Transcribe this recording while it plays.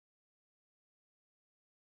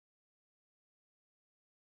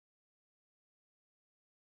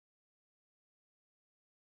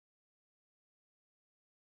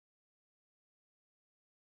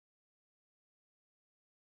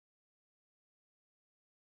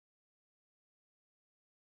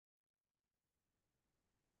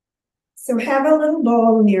So have a little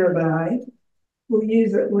ball nearby. We'll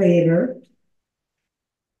use it later.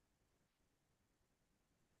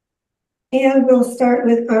 And we'll start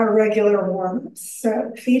with our regular warm-ups.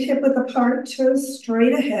 So feet hip width apart, toes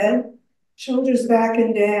straight ahead, shoulders back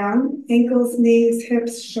and down, ankles, knees,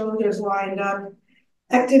 hips, shoulders lined up.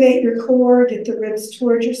 Activate your core, get the ribs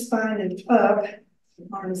towards your spine and up,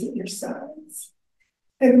 arms at your sides.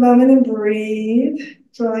 Take a moment and breathe,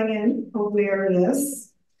 drawing in awareness,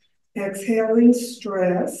 exhaling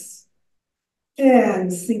stress,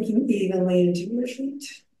 and sinking evenly into your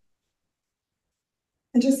feet.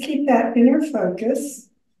 And just keep that inner focus.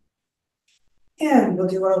 And we'll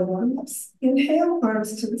do our warm-ups. Inhale,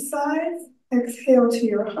 arms to the sides. Exhale to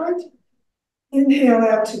your heart. Inhale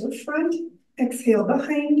out to the front. Exhale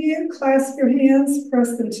behind you. Clasp your hands,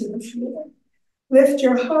 press them to the floor. Lift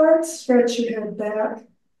your heart, stretch your head back,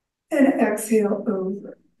 and exhale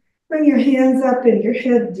over. Bring your hands up and your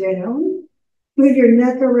head down. Move your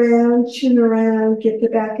neck around, chin around, get the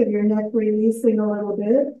back of your neck releasing a little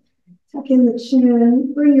bit. Tuck in the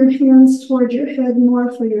chin, bring your hands toward your head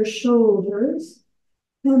more for your shoulders,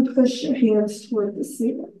 and push your hands toward the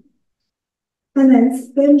ceiling. And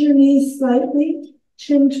then bend your knees slightly,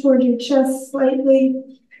 chin toward your chest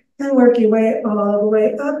slightly, and work your way all the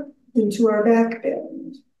way up into our back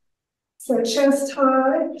bend. So chest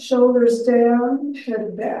high, shoulders down,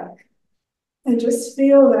 head back. And just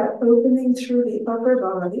feel that opening through the upper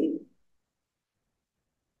body.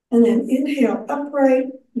 And then inhale upright,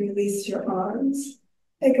 release your arms.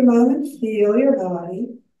 Take a moment, feel your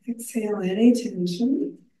body. Exhale any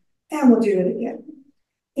tension. And we'll do it again.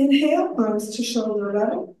 Inhale, arms to shoulder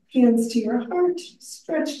level, hands to your heart,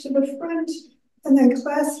 stretch to the front, and then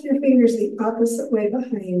clasp your fingers the opposite way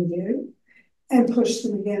behind you and push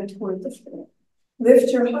them again toward the floor.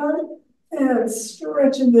 Lift your heart and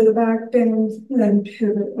stretch into the back bend, then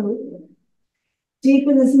pivot over.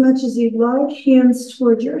 Deepen as much as you'd like, hands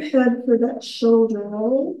toward your head for that shoulder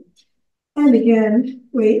roll. And again,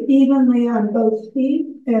 weight evenly on both feet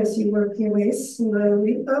as you work your way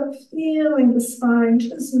slowly up, feeling the spine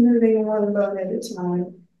just moving one bone at a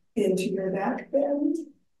time into your back bend.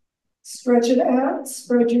 Stretch it out,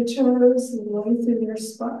 spread your toes, lengthen your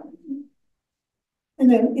spine. And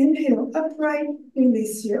then inhale upright,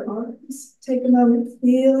 release your arms. Take a moment,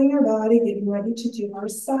 feeling your body, getting ready to do our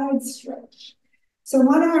side stretch. So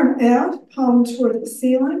one arm out, palm toward the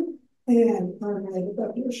ceiling, and arm right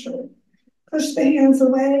above your shoulder. Push the hands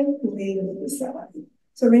away, lean to the side.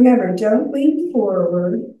 So remember, don't lean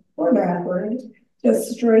forward or backward,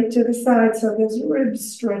 just straight to the side so those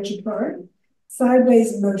ribs stretch apart.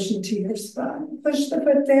 Sideways motion to your spine. Push the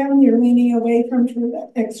foot down, you're leaning away from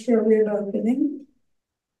that extra rib opening.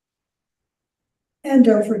 And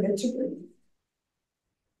don't forget to breathe.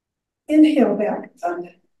 Inhale back up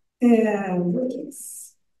and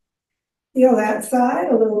release. Feel that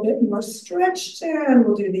side a little bit more stretched, and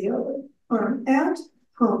we'll do the other. Arm out,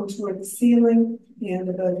 palm toward the ceiling, hand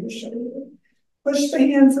above your shoulder. Push the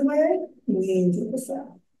hands away, lean to the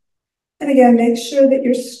side. And again, make sure that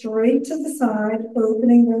you're straight to the side,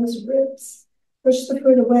 opening those ribs. Push the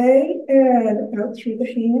foot away and out through the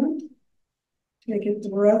hand. Take a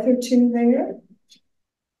breath or two there.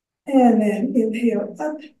 And then inhale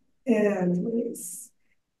up and release.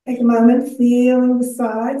 Take a moment, feeling the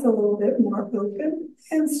sides a little bit more open,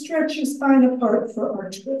 and stretch your spine apart for our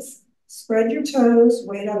twist. Spread your toes,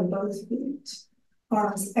 weight on both feet.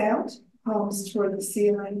 Arms out, palms toward the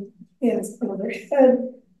ceiling, hands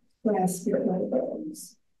overhead, clasp your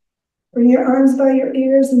elbows. Bring your arms by your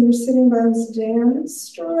ears and your sitting bones down.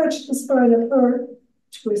 Stretch the spine apart,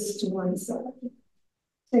 twist to one side.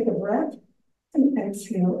 Take a breath and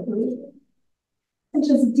exhale over. And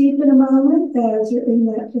just deepen a moment as you're in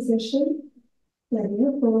that position. Letting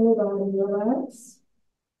your full body relax.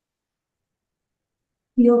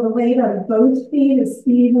 Feel the weight on both feet as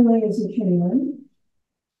evenly as you can.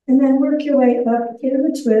 And then work your way up in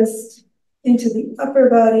the twist into the upper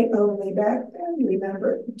body only back bend.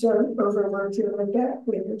 Remember, don't overwork your low back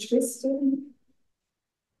when you're twisting.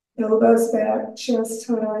 Elbows back, chest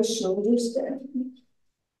high, shoulders down.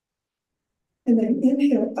 And then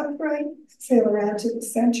inhale upright, exhale around to the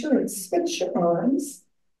center and switch your arms.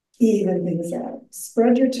 Even things out.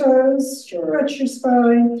 Spread your toes, stretch your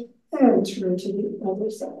spine, and turn to the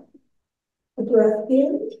other side. A breath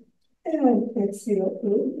in and exhale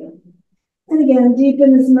over. And again,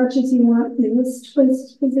 deepen as much as you want in this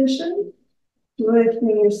twist position.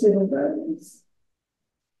 Lifting your sitting bones.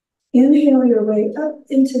 Inhale your way up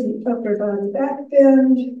into the upper body back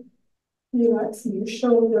bend. Relaxing your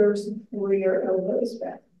shoulders and pull your elbows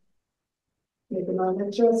back. Take a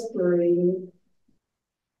moment, just breathe.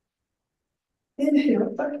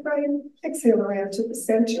 Inhale, upright. Exhale around to the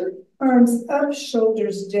center. Arms up,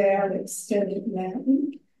 shoulders down, extended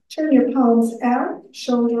mountain. Turn your palms out,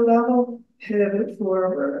 shoulder level, pivot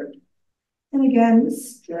forward. And again,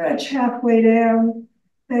 stretch halfway down,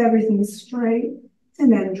 everything straight,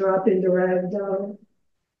 and then drop into ragdoll.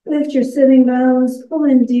 Lift your sitting bones, pull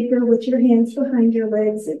in deeper with your hands behind your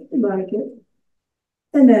legs if you like it.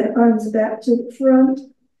 And then arms back to the front,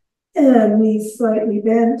 and knees slightly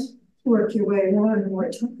bent. Work your way one more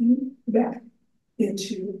time back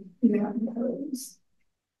into mountain pose.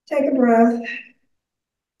 Take a breath,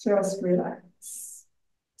 just relax.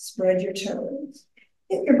 Spread your toes.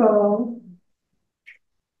 Hit your ball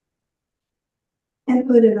and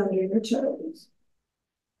put it under your toes.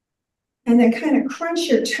 And then kind of crunch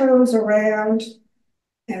your toes around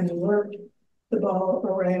and work the ball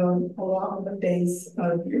around along the base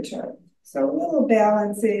of your toe. So a little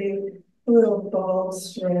balancing, a little ball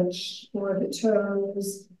stretch for the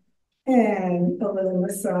toes, and a little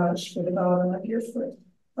massage for the bottom of your foot.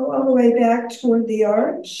 Go all the way back toward the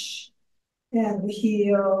arch and the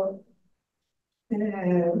heel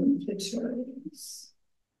and the toes.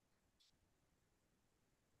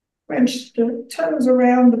 Crunch the toes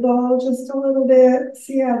around the ball just a little bit.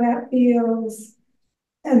 See how that feels.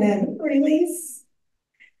 And then release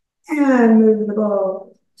and move the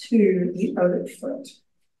ball to the other foot.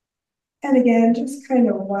 And again, just kind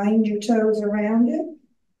of wind your toes around it.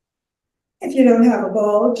 If you don't have a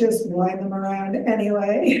ball, just wind them around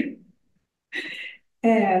anyway.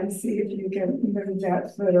 And see if you can move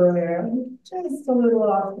that foot around just a little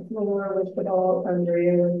off the floor with the ball under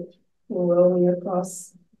you, rolling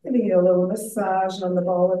across, giving you a little massage on the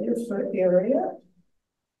ball of your foot area.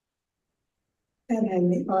 And then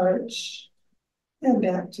the arch, and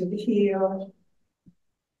back to the heel.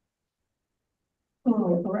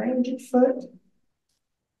 All around your foot.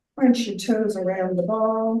 Crunch your toes around the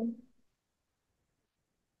ball.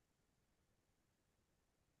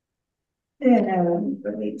 And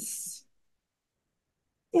release.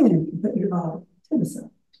 And put your ball to the side.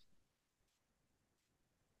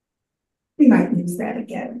 We might use that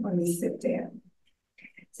again when we sit down.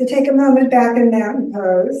 So take a moment back in mountain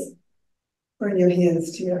pose. Bring your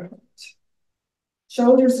hands to your heart.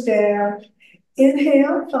 Shoulders down.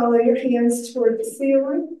 Inhale, follow your hands toward the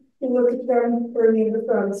ceiling. You look at them, bringing the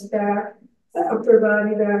thumbs back, the upper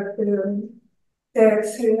body back in.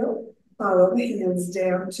 Exhale, follow the hands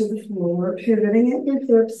down to the floor, pivoting at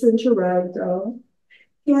your hips into ragdoll.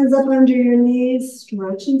 Hands up under your knees,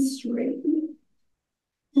 stretch and straighten.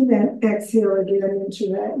 And then exhale again into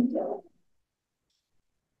ragdoll.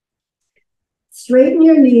 Straighten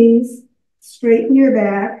your knees, straighten your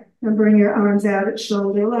back, and bring your arms out at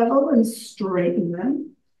shoulder level and straighten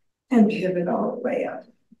them. And pivot all the way up.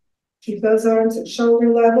 Keep those arms at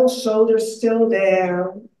shoulder level, shoulders still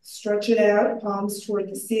down. Stretch it out, palms toward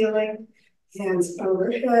the ceiling, hands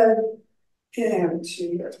overhead, and to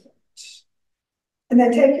your foot. And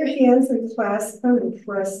then take your hands and clasp them and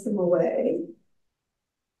press them away.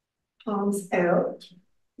 Palms out.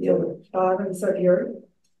 Feel the bottoms of your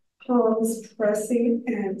palms pressing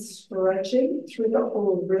and stretching through the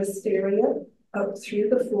whole wrist area, up through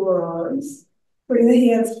the forearms. Bring the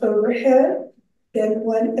hands overhead, bend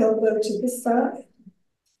one elbow to the side,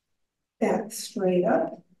 back straight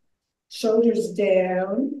up, shoulders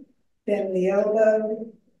down, bend the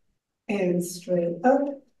elbow, and straight up.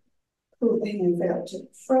 Pull the hands out to the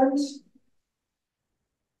front,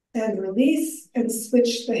 and release and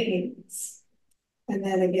switch the hands. And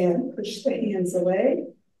then again, push the hands away,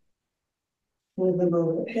 pull them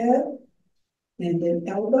overhead, and then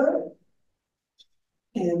elbow,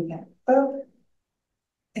 and back up,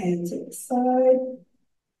 and to the side,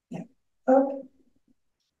 back up,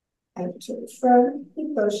 out to the front.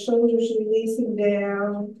 Keep those shoulders releasing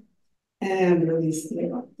down, and release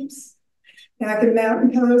the arms. Back in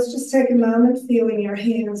mountain pose, just take a moment, feeling your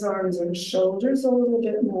hands, arms, and shoulders a little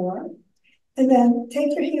bit more. And then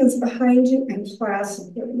take your hands behind you and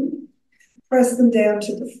clasp them. Press them down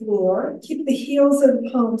to the floor. Keep the heels of the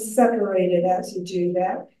palms separated as you do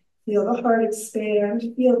that. Feel the heart expand,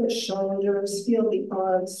 feel the shoulders, feel the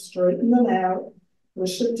arms, straighten them out,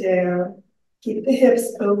 push it down. Keep the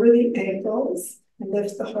hips over the ankles and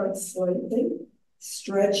lift the heart slightly.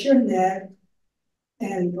 Stretch your neck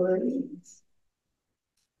and breathe.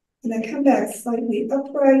 And then come back slightly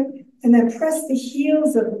upright and then press the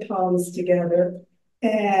heels of the palms together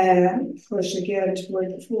and push again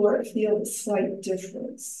toward the floor. Feel the slight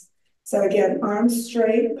difference. So again, arms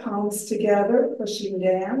straight, palms together, pushing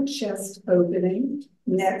down, chest opening,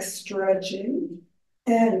 neck stretching,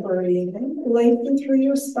 and breathing. Lengthen through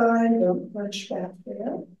your spine, don't punch back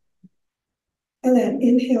there. And then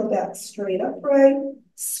inhale back straight upright.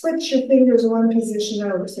 Switch your fingers one position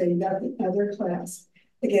over so you got the other clasp.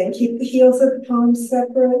 Again, keep the heels of the palms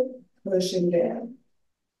separate, pushing down.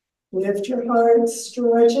 Lift your heart,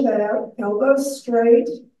 stretch it out, elbows straight,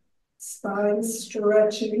 spine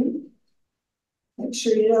stretching. Make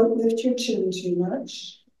sure you don't lift your chin too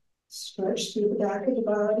much. Stretch through the back of the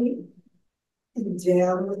body and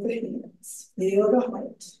down with the hands. Feel the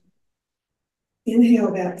heart.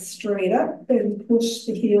 Inhale back straight up and push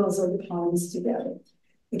the heels of the palms together.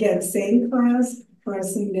 Again, same clasp,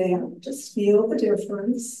 pressing down. Just feel the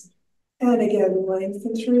difference. And again,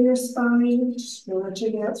 lengthen through your spine,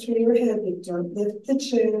 stretching out through your head, but don't lift the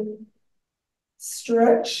chin.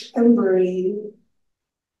 Stretch and breathe.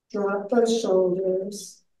 Drop those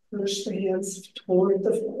shoulders. Push the hands toward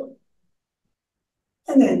the floor.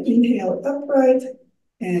 And then inhale upright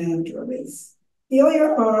and release. Feel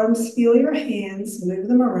your arms, feel your hands, move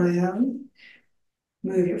them around.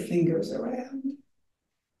 Move your fingers around.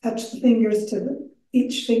 Touch the fingers to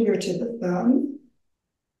each finger to the thumb.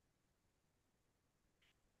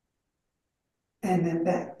 And then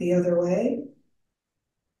back the other way.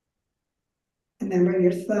 And then bring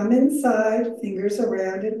your thumb inside, fingers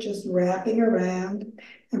around it, just wrapping around.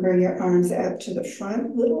 And bring your arms out to the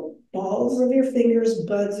front, little balls of your fingers,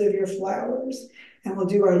 buds of your flowers. And we'll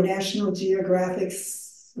do our National Geographic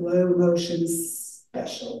slow motion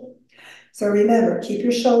special. So remember, keep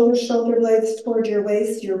your shoulders, shoulder blades toward your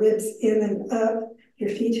waist, your ribs in and up, your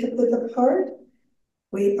feet hip width apart.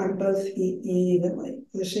 Weight on both feet evenly,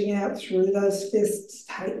 pushing out through those fists,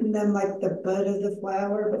 tighten them like the bud of the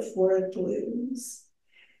flower before it blooms.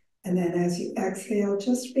 And then as you exhale,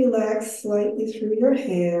 just relax slightly through your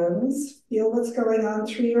hands. Feel what's going on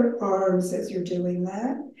through your arms as you're doing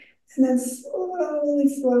that. And then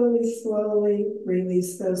slowly, slowly, slowly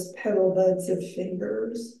release those petal buds of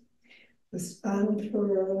fingers. Just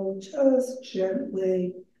unfurl, just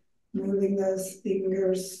gently. Moving those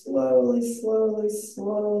fingers slowly, slowly,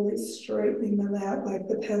 slowly, straightening them out like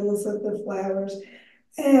the petals of the flowers.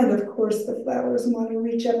 And of course, the flowers want to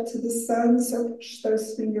reach up to the sun, so push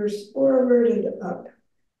those fingers forward and up,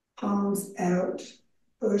 palms out,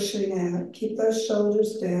 pushing out. Keep those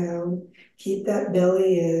shoulders down, keep that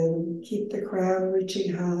belly in, keep the crown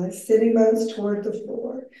reaching high, sitting bones toward the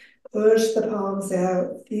floor. Push the palms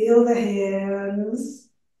out, feel the hands,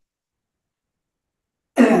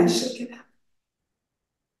 and shake it out.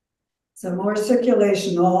 So more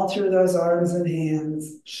circulation all through those arms and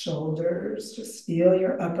hands, shoulders. Just feel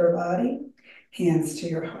your upper body, hands to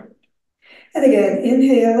your heart. And again,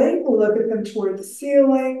 inhaling, we'll look at them toward the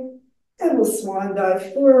ceiling, and we'll swan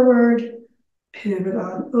dive forward, pivot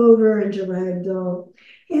on over into ragdoll.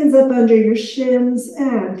 Hands up under your shins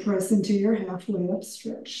and press into your halfway up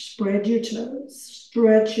stretch. Spread your toes,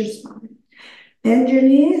 stretch your spine. Bend your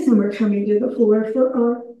knees, and we're coming to the floor for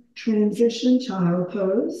our transition child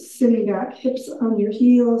pose. Sitting back, hips on your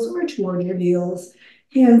heels or toward your heels.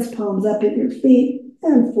 Hands, palms up at your feet,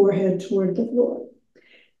 and forehead toward the floor.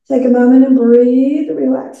 Take a moment and breathe.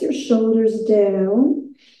 Relax your shoulders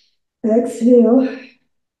down. Exhale.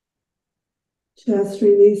 Just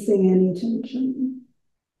releasing any tension.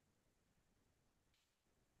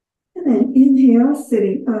 And then inhale,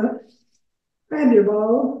 sitting up. Grab your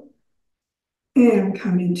ball and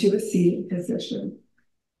come into a seated position.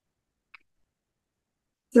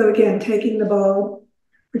 So again, taking the ball,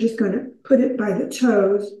 we're just going to put it by the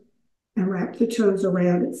toes and wrap the toes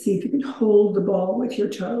around it. See if you can hold the ball with your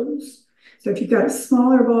toes. So if you've got a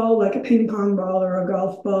smaller ball, like a ping pong ball or a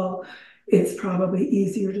golf ball, it's probably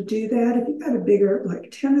easier to do that. If you've got a bigger,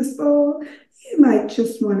 like tennis ball, you might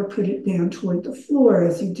just want to put it down toward the floor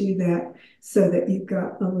as you do that so that you've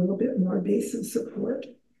got a little bit more base of support.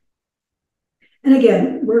 And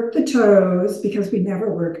again, work the toes because we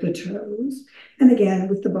never work the toes. And again,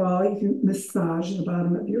 with the ball, you can massage the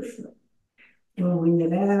bottom of your foot, rolling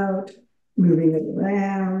it out, moving it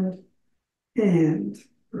around, and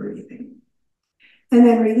breathing. And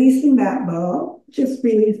then releasing that ball, just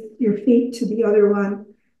release your feet to the other one.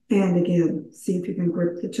 And again, see if you can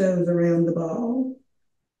grip the toes around the ball.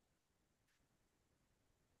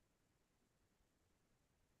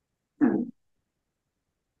 And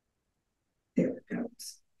there it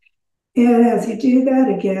goes. And as you do that,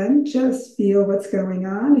 again, just feel what's going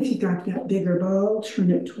on. If you got that bigger ball,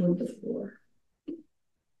 turn it toward the floor.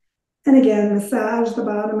 And again, massage the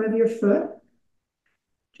bottom of your foot,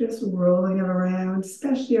 just rolling it around,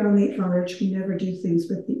 especially on the arch. We never do things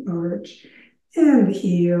with the arch. And the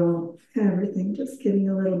heel, everything just getting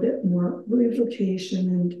a little bit more lubrication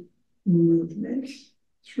and movement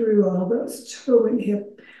through all those toe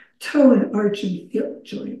and arch and hip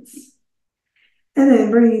joints. And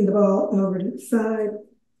then bringing the ball over to the side.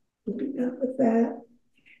 We'll be done with that.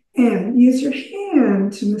 And use your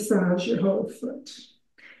hand to massage your whole foot.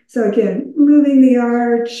 So again, moving the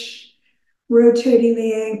arch, rotating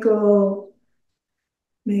the ankle,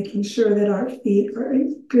 making sure that our feet are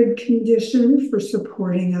in good condition for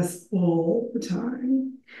supporting us all the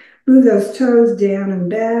time. Move those toes down and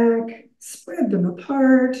back, spread them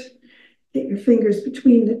apart, get your fingers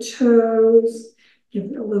between the toes, give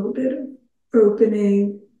it a little bit of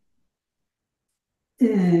opening,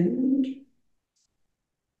 and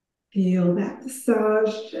feel that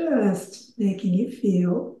massage just making you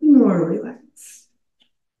feel more relaxed.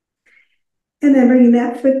 And then bringing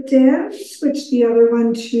that foot down, switch the other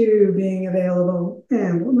one to being available,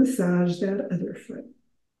 and we'll massage that other foot.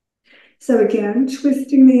 So again,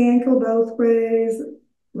 twisting the ankle both ways,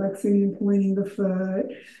 flexing and pointing the foot,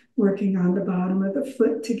 working on the bottom of the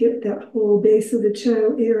foot to get that whole base of the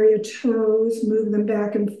toe area, toes, move them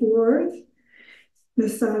back and forth,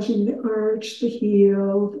 massaging the arch, the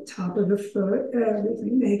heel, the top of the foot,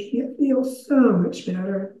 everything, making it feel so much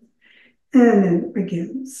better. And then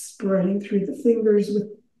again, spreading through the fingers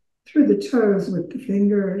through the toes with the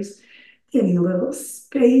fingers, getting a little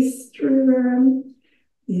space through them,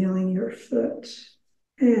 feeling your foot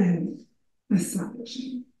and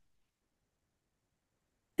massaging.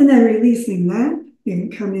 And then releasing that, you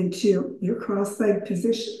can come into your cross-legged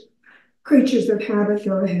position. Creatures of habit,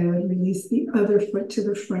 go ahead, release the other foot to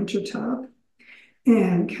the front or top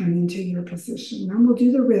and come into your position. And we'll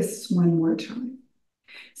do the wrists one more time.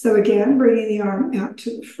 So again, bringing the arm out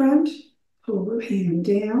to the front, pull the hand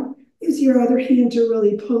down. Use your other hand to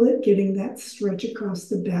really pull it, getting that stretch across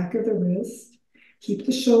the back of the wrist. Keep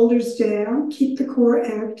the shoulders down, keep the core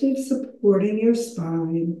active, supporting your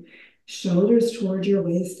spine. Shoulders toward your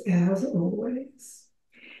waist as always.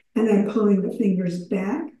 And then pulling the fingers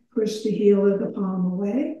back, push the heel of the palm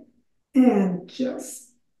away, and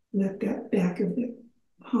just let that back of the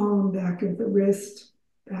palm, back of the wrist,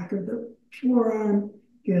 back of the forearm,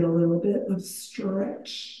 get a little bit of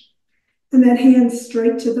stretch. And then hands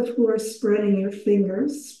straight to the floor, spreading your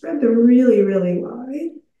fingers. Spread them really, really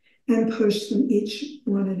wide and push them each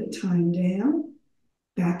one at a time down.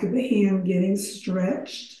 Back of the hand getting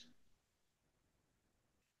stretched.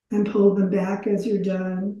 And pull them back as you're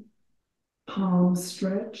done. Palm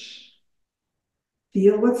stretch.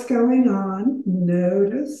 Feel what's going on.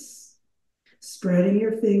 Notice. Spreading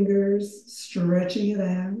your fingers, stretching it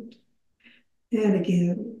out. And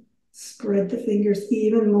again, spread the fingers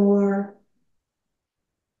even more.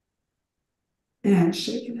 And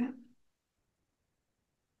shake it out.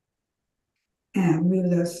 And move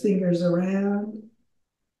those fingers around.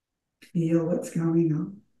 Feel what's going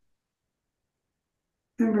on.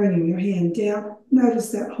 And bringing your hand down.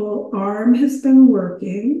 Notice that whole arm has been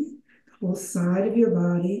working. The whole side of your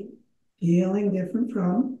body feeling different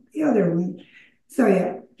from the other one. So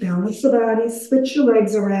yeah, balance the body, switch your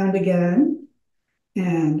legs around again,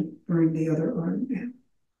 and bring the other arm down.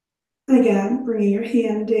 Again, bringing your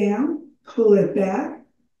hand down, pull it back,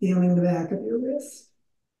 feeling the back of your wrist.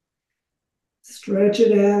 Stretch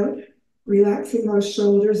it out, relaxing those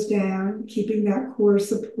shoulders down, keeping that core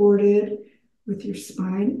supported with your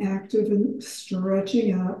spine active and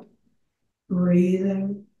stretching up,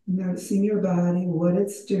 breathing, noticing your body, what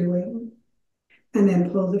it's doing. And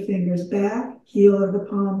then pull the fingers back, heel of the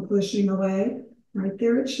palm pushing away, right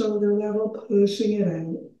there at shoulder level, pushing it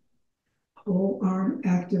out. Whole arm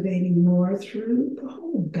activating more through the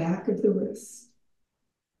whole back of the wrist.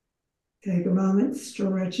 Take a moment,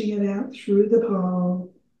 stretching it out through the palm.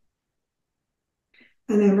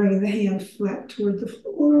 And then bringing the hand flat toward the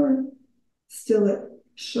floor, still at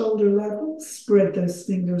shoulder level. Spread those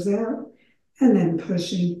fingers out, and then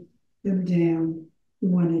pushing them down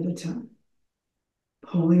one at a time.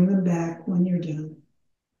 Pulling them back when you're done.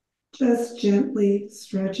 Just gently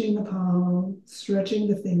stretching the palm, stretching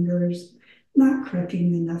the fingers, not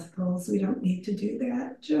cracking the knuckles. We don't need to do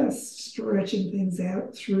that. Just stretching things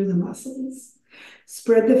out through the muscles.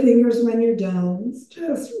 Spread the fingers when you're done.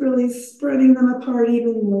 Just really spreading them apart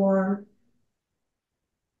even more.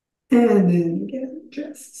 And then again,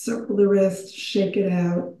 just circle the wrist, shake it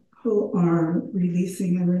out, whole arm,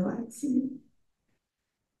 releasing and relaxing.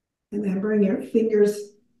 And then bring your fingers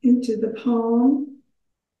into the palm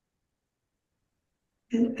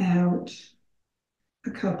and out a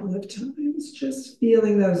couple of times, just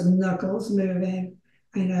feeling those knuckles moving.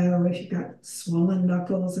 I know if you've got swollen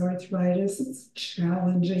knuckles, arthritis, it's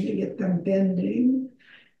challenging to get them bending.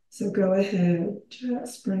 So go ahead,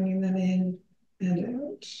 just bringing them in and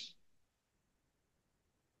out.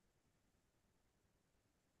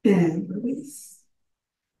 And release.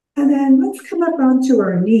 And then let's come up onto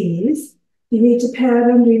our knees. You need to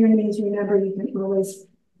pad under your knees. Remember, you can always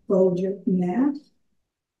fold your mat.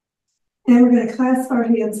 And we're going to clasp our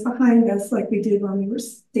hands behind us like we did when we were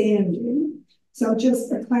standing. So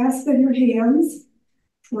just a clasp of your hands.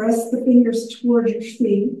 Press the fingers toward your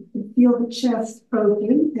feet and feel the chest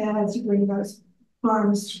open as you bring those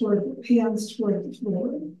arms toward the hands toward the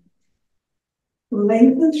floor.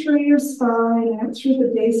 Lengthen through your spine, out through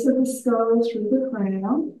the base of the skull, through the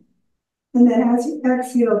crown. And then as you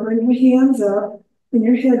exhale, bring your hands up and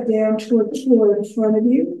your head down toward the floor in front of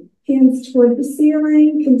you. Hands toward the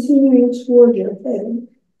ceiling, continuing toward your head.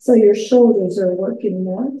 So your shoulders are working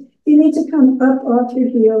more. You need to come up off your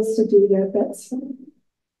heels to do that. That's fine.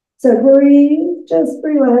 So breathe, just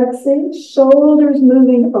relaxing, shoulders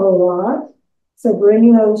moving a lot. So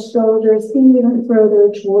bring those shoulders even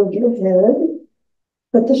further toward your head,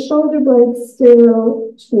 but the shoulder blades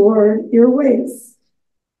still toward your waist.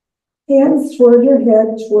 Hands toward your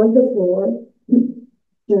head, toward the floor,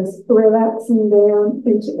 just relaxing down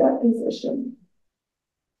into that position.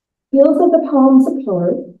 Heels of the palms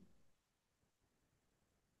apart.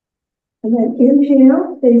 And then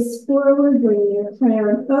inhale, face forward, bring your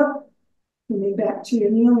crown up, coming back to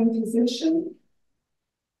your kneeling position.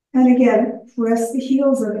 And again, press the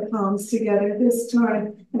heels of the palms together this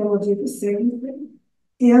time, and we'll do the same thing.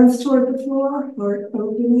 Hands toward the floor, heart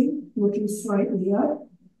opening, looking slightly up.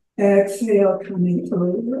 Exhale, coming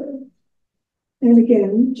over. And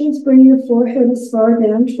again, just bring your forehead as far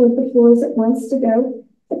down toward the floor as it wants to go.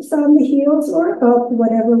 Hips on the heels or up,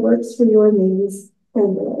 whatever works for your knees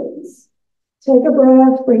and legs. Take a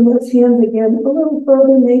breath, bring those hands again a little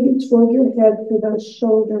further, maybe toward your head for those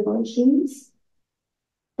shoulder motions.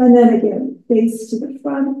 And then again, face to the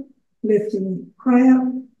front, lifting the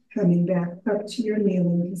crown, coming back up to your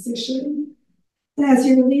kneeling position. And as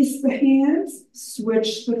you release the hands,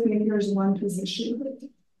 switch the fingers one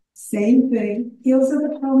position. Same thing, heels of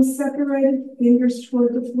the palms separated, fingers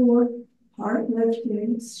toward the floor, heart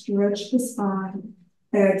lifting, stretch the spine.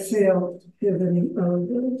 Exhale, pivoting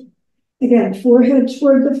over. Again, forehead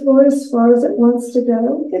toward the floor as far as it wants to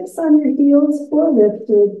go. Hips on your heels or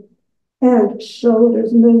lifted. And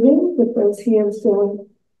shoulders moving with those hands going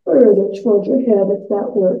further toward your head if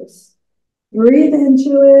that works. Breathe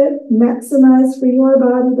into it, maximize for your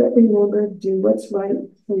body, but remember, do what's right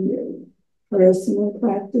for you. Personal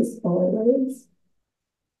practice always.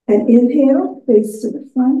 And inhale, face to the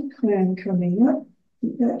front, crown coming up.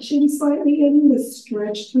 Keep that chin slightly in, the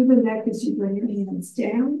stretch through the neck as you bring your hands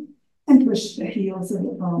down. And push the heels and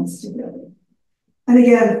the palms together. And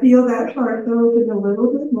again, feel that heart open a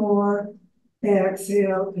little bit more.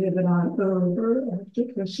 Exhale, pivot on over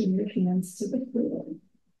after pushing your hands to the floor.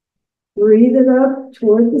 Breathe it up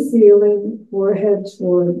toward the ceiling, forehead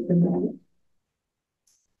toward the mat.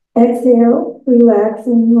 Exhale,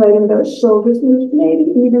 relaxing, letting those shoulders move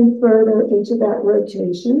maybe even further into that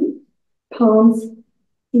rotation. Palms,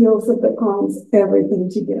 heels of the palms, everything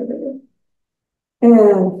together.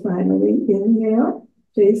 And finally, inhale,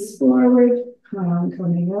 face forward, crown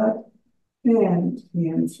coming up, and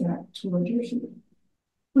hands back toward your feet.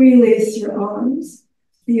 Release your arms,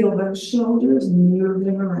 feel those shoulders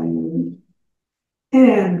moving around.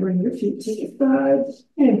 And bring your feet to the sides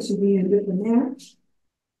and to the end of the mat.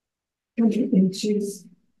 Come into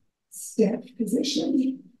step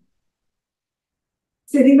position.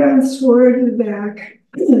 Sitting bones toward the back,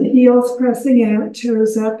 heels pressing out,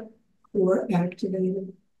 toes up, core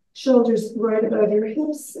activated. Shoulders right above your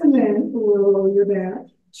hips, and then roll your back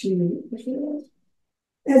to the floor.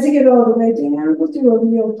 As you get all the way down, we'll do a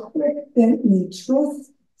real quick bent knee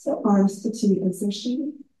twist. So arms to T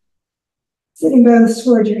position. Sitting bones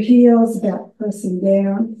toward your heels, back pressing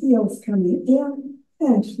down, heels coming in,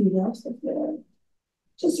 and feet out to the floor.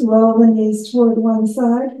 Just roll the knees toward one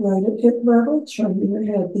side, right at hip level, turning your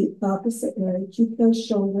head the opposite way. Keep those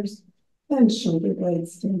shoulders and shoulder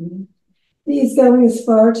blades down. Knees going as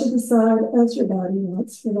far to the side as your body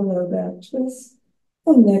wants for the low back twist,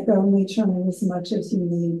 and neck only turning as much as you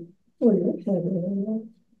need for your head area.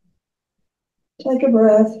 Take a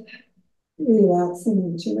breath, relaxing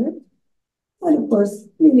into it. And of course,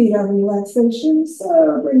 you need a relaxation,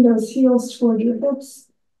 so bring those heels toward your hips,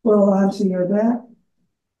 roll onto your back,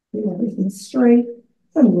 get everything straight,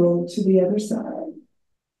 and roll to the other side.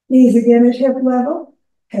 Knees again at hip level,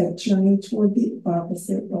 head turning toward the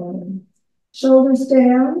opposite arm. Shoulders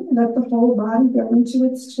down, let the whole body go into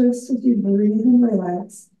its twist as you breathe and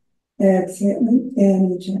relax. Exhaling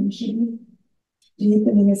any tension.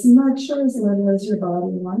 Deepening as much or as little as your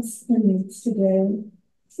body wants and needs today.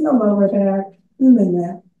 The lower back, and the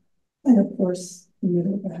neck, and of course, the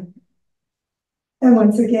middle back. And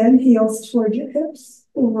once again, heels toward your hips,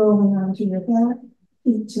 rolling onto your back,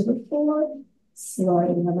 feet to the floor,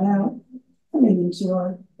 sliding them out, coming into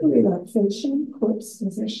our relaxation, corpse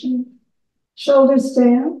position. Shoulders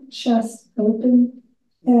down, chest open,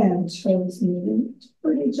 and toes moving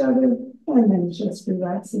toward each other, and then just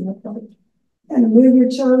relaxing apart. And move your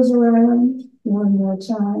toes around one more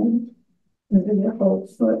time. Moving your whole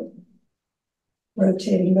foot,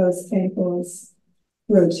 rotating those ankles,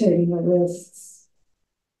 rotating the wrists,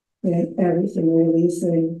 and everything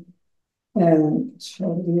releasing and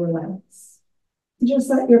totally relax. Just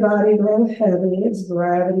let your body grow heavy as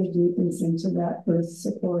gravity deepens into that earth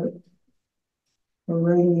support,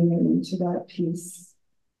 bringing it into that peace.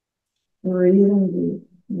 Breathing deep,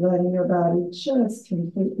 letting your body just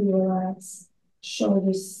completely relax,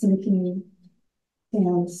 shoulders sinking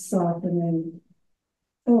and softening,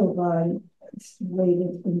 whole body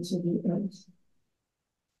weighted into the earth.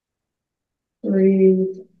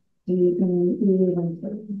 Breathe, deepening even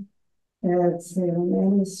further.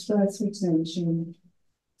 Exhaling any stress or tension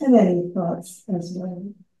and any thoughts as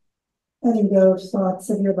well. Letting go of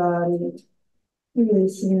thoughts of your body,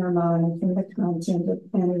 releasing your mind from the content of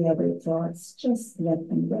any other thoughts. Just let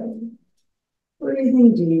them go.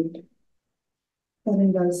 Breathing deep,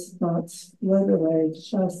 letting those thoughts float away,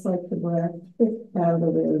 just like the breath, without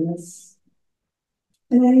awareness.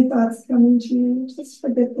 And any thoughts coming to you, just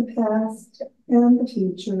forget the past and the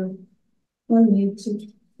future. No need to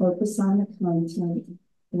focus on the content.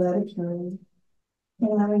 Let it go.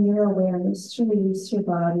 Allowing your awareness to release your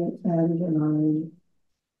body and your mind.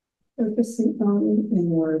 Focusing only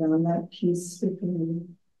inward on that peace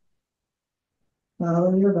within.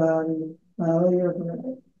 Follow your body, follow your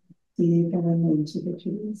breath, deepening into the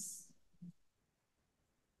peace.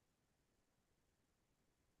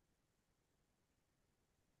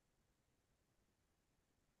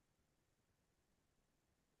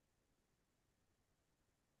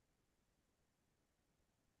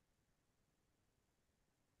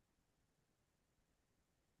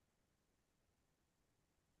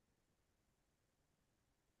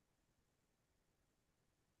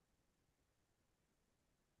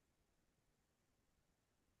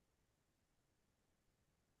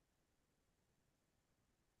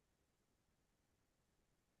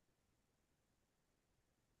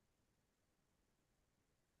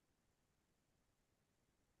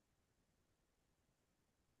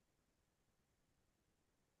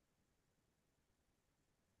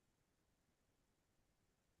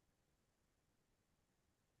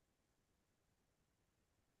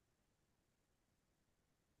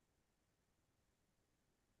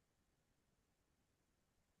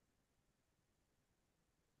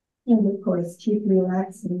 And of course, keep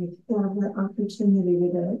relaxing if you have the opportunity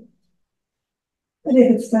today. But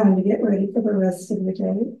if it's time to get ready for the rest of the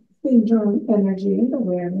day, then draw energy and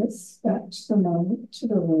awareness back to the moment, to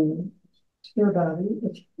the room, to your body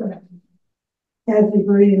with your breath. As we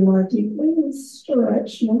breathe more deeply and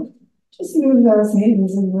stretch more, just move those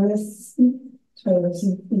hands and wrists, and toes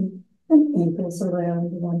and feet and ankles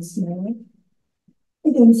around once more.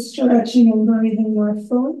 Begin stretching and breathing more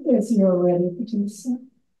fully as you're ready to do so.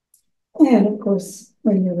 And of course,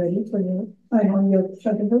 when you're ready for your final yoga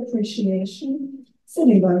of appreciation,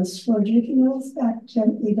 sitting bones toward your heels, back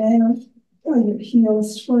gently down, draw your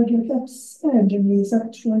heels toward your hips and your knees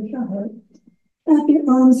up toward your heart. Wrap your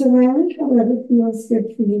arms around however feels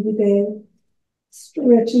good for you today.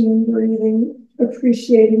 Stretching and breathing,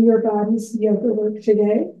 appreciating your body's yoga work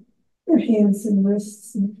today. Your hands and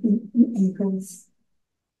wrists and feet and ankles.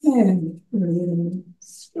 And breathing,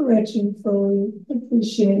 stretching fully,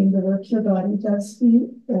 appreciating the work your body does for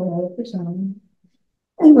you all the time.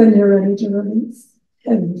 And when you're ready to release,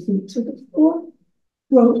 head and feet to the floor,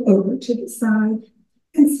 roll over to the side,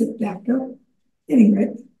 and sit back up, getting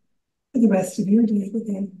ready for the rest of your day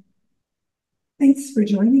today. Thanks for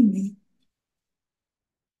joining me.